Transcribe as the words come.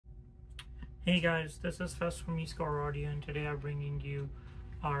Hey guys, this is Fest from ECA Audio, and today I'm bringing you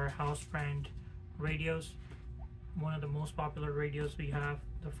our house brand radios. One of the most popular radios we have.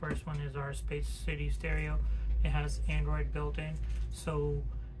 The first one is our Space City Stereo. It has Android built in, so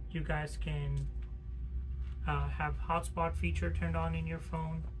you guys can have hotspot feature turned on in your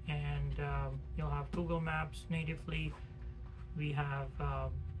phone, and you'll have Google Maps natively. We have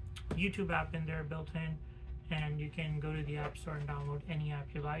YouTube app in there built in, and you can go to the App Store and download any app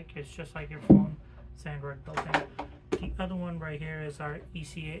you like. It's just like your phone. It's Android built in. The other one right here is our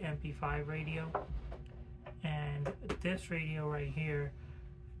ECA MP5 radio, and this radio right here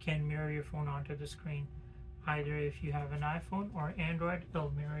can mirror your phone onto the screen. Either if you have an iPhone or Android,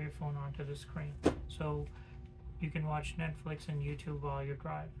 it'll mirror your phone onto the screen, so you can watch Netflix and YouTube while you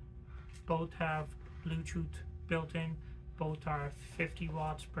drive. Both have Bluetooth built in. Both are 50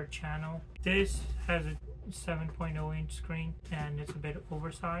 watts per channel. This has a 7.0 inch screen and it's a bit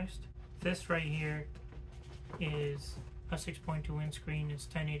oversized. This right here is a 6.2 inch screen. It's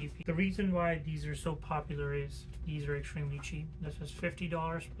 1080p. The reason why these are so popular is these are extremely cheap. This is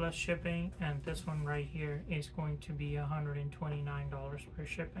 $50 plus shipping, and this one right here is going to be $129 per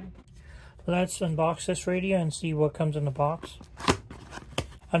shipping. Let's unbox this radio and see what comes in the box.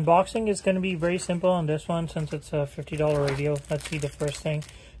 Unboxing is going to be very simple on this one since it's a $50 radio. Let's see the first thing.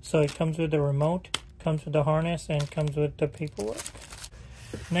 So it comes with the remote, comes with the harness, and comes with the paperwork.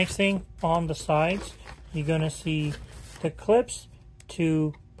 Next thing, on the sides, you're going to see the clips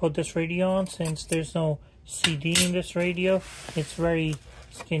to put this radio on. Since there's no CD in this radio, it's very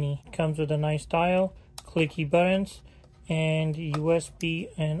skinny. It comes with a nice dial, clicky buttons, and USB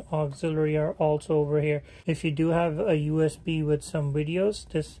and auxiliary are also over here. If you do have a USB with some videos,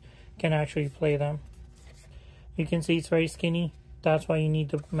 this can actually play them. You can see it's very skinny. That's why you need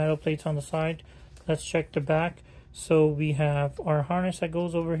the metal plates on the side. Let's check the back. So we have our harness that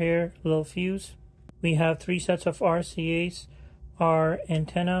goes over here, little fuse. We have 3 sets of RCAs, our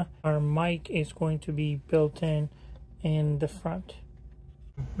antenna, our mic is going to be built in the front.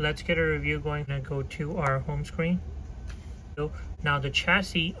 Let's get a review going. I'm going to go to our home screen. Now the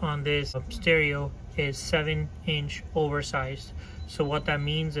chassis on this stereo is 7-inch oversized. So what that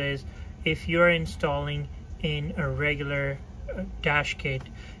means is if you're installing in a regular dash kit,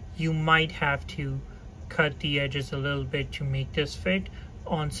 you might have to cut the edges a little bit to make this fit.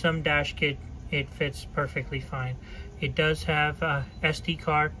 On some dash kit it fits perfectly fine. It does have a SD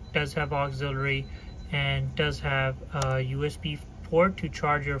card, does have auxiliary, and does have a USB port to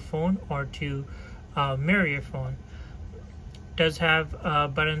charge your phone or to mirror your phone. Does have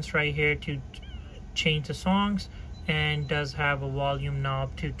buttons right here to change the songs, and does have a volume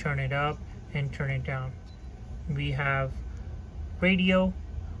knob to turn it up and turn it down. We have radio,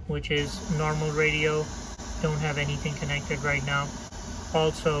 which is normal radio, don't have anything connected right now.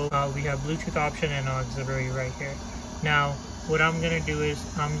 Also we have Bluetooth option and auxiliary right here. Now what I'm gonna do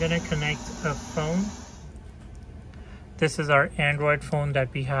is I'm gonna connect a phone. This is our Android phone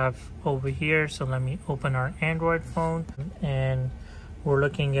that we have over here. So let me open our Android phone, and we're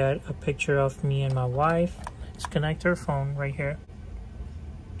looking at a picture of me and my wife. Let's connect our phone right here.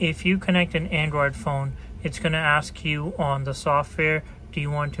 If you connect an Android phone, it's going to ask you on the software, do you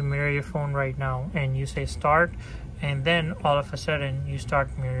want to mirror your phone right now? And you say start, and then all of a sudden you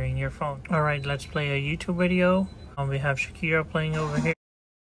start mirroring your phone. All right, let's play a YouTube video. We have Shakira playing over here.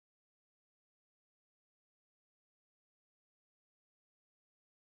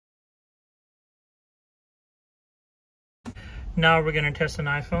 Now we're going to test an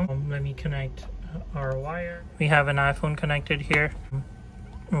iPhone. Let me connect our wire. We have an iPhone connected here.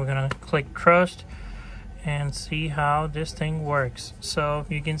 We're going to click trust and see how this thing works. So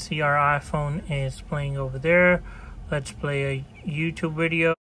you can see our iPhone is playing over there. Let's play a YouTube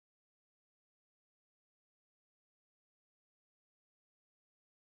video.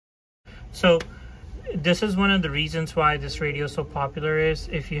 So this is one of the reasons why this radio is so popular. Is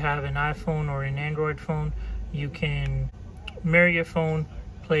if you have an iPhone or an Android phone, you can mirror your phone,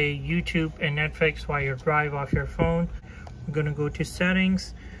 play YouTube and Netflix while you drive off your phone. We're going to go to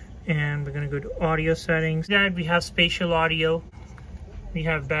settings, and we're going to go to audio settings. Then we have spatial audio, we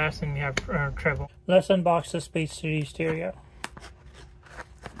have bass, and we have treble. Let's unbox the Space City Stereo.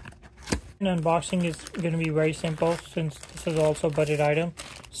 And unboxing is going to be very simple since this is also a budget item.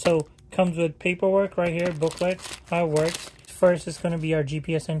 So comes with paperwork right here, booklet, how it works. First is going to be our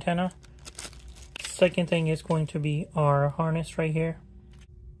GPS antenna. Second thing is going to be our harness right here.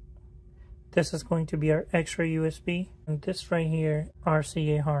 This is going to be our extra USB, and this right here,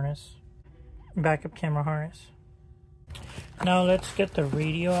 RCA harness, backup camera harness. Now let's get the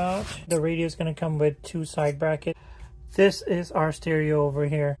radio out. The radio is going to come with 2 side brackets. This is our stereo over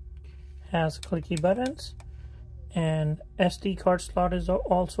here. has clicky buttons, and SD card slot is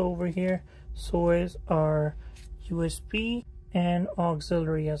also over here. So is our USB and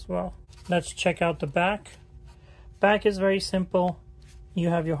auxiliary as well. Let's check out the back. Back is very simple. You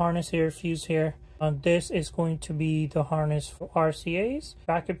have your harness here, fuse here. This is going to be the harness for RCAs,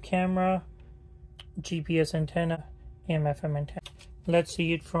 backup camera, GPS antenna, AM/FM antenna. Let's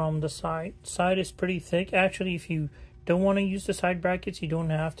see it from the side. Side is pretty thick. Actually, if you don't want to use the side brackets, you don't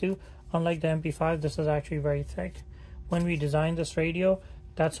have to. Unlike the MP5, this is actually very thick. When we designed this radio,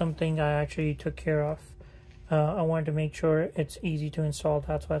 that's something I actually took care of. I wanted to make sure it's easy to install.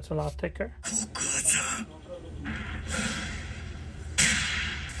 That's why it's a lot thicker.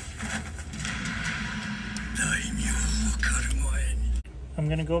 I'm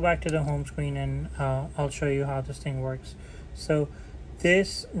going to go back to the home screen and I'll show you how this thing works. So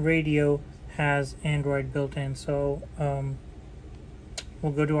this radio has Android built in. So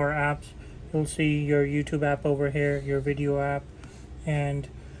we'll go to our apps. You'll see your YouTube app over here, your video app, and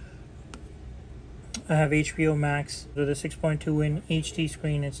I have HBO Max with a 6.2-inch HD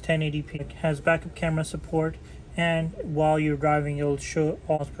screen. It's 1080p. It has backup camera support, and while you're driving, it'll show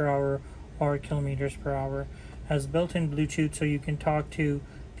miles per hour or kilometers per hour. Has built-in Bluetooth, so you can talk to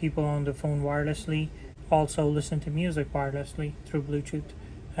people on the phone wirelessly. Also listen to music wirelessly through Bluetooth.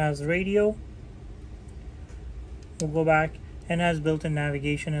 Has radio. We'll go back, and has built-in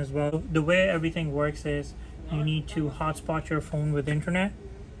navigation as well. The way everything works is you need to hotspot your phone with internet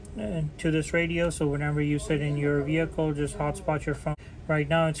to this radio. So whenever you sit in your vehicle, just hotspot your phone. Right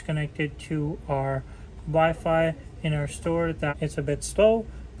now it's connected to our Wi-Fi in our store. That it's a bit slow,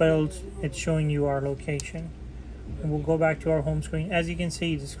 but it's showing you our location. And we'll go back to our home screen. As you can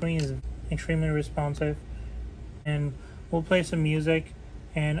see, the screen is extremely responsive, and we'll play some music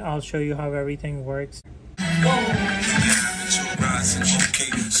and I'll show you how everything works.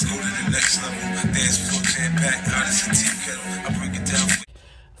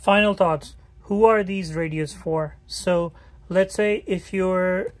 Final thoughts. Who are these radios for? So let's say if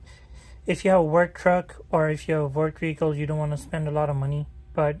you have a work truck or if you have a work vehicle, you don't want to spend a lot of money,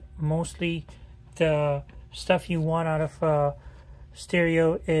 but mostly the stuff you want out of a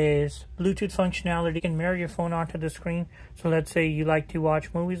stereo is Bluetooth functionality. You can mirror your phone onto the screen. So let's say you like to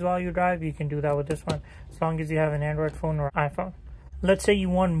watch movies while you drive, you can do that with this one, as long as you have an Android phone or iPhone. Let's say you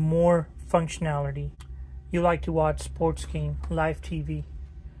want more functionality. You like to watch sports game, live TV.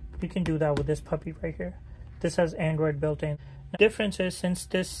 You can do that with this puppy right here. This has Android built in. The difference is, since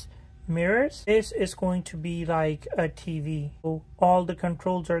this mirrors, this is going to be like a TV. So all the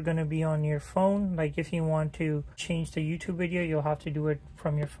controls are going to be on your phone. Like if you want to change the YouTube video, you'll have to do it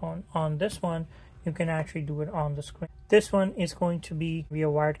from your phone. On this one, you can actually do it on the screen. This one is going to be via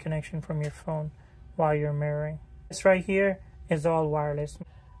wired connection from your phone while you're mirroring. This right here is all wireless.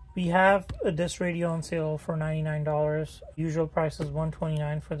 We have this radio on sale for $99. Usual price is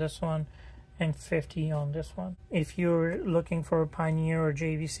 $129 for this one and $50 on this one. If you're looking for a Pioneer or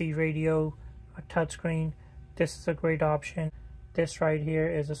JVC radio, a touchscreen, this is a great option. This right here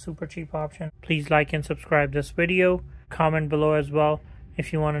is a super cheap option. Please like and subscribe this video. Comment below as well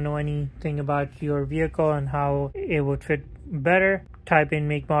if you want to know anything about your vehicle and how it would fit better. Type in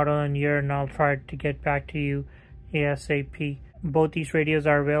make, model, and year, and I'll try to get back to you ASAP. Both these radios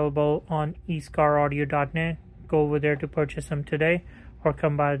are available on escaraudio.net. Go over there to purchase them today, or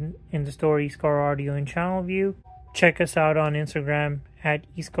come by in the store ECA Audio in Channelview. Check us out on Instagram at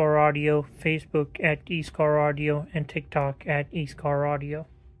ECA Audio, Facebook at ECA Audio, and TikTok at ECA Audio.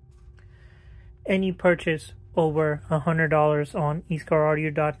 Any purchase over $100 on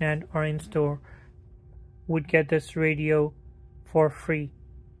escaraudio.net or in store would get this radio for free.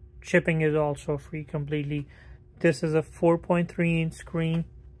 Shipping is also free completely. This is a 4.3-inch screen.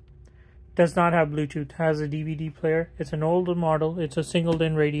 Does not have Bluetooth. Has a DVD player. It's an older model. It's a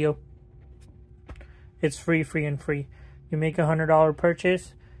single-in radio. It's free. You make a $100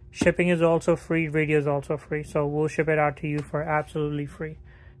 purchase. Shipping is also free. Radio is also free. So we'll ship it out to you for absolutely free.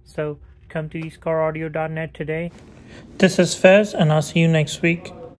 So come to escaraudio.net today. This is Fez, and I'll see you next week.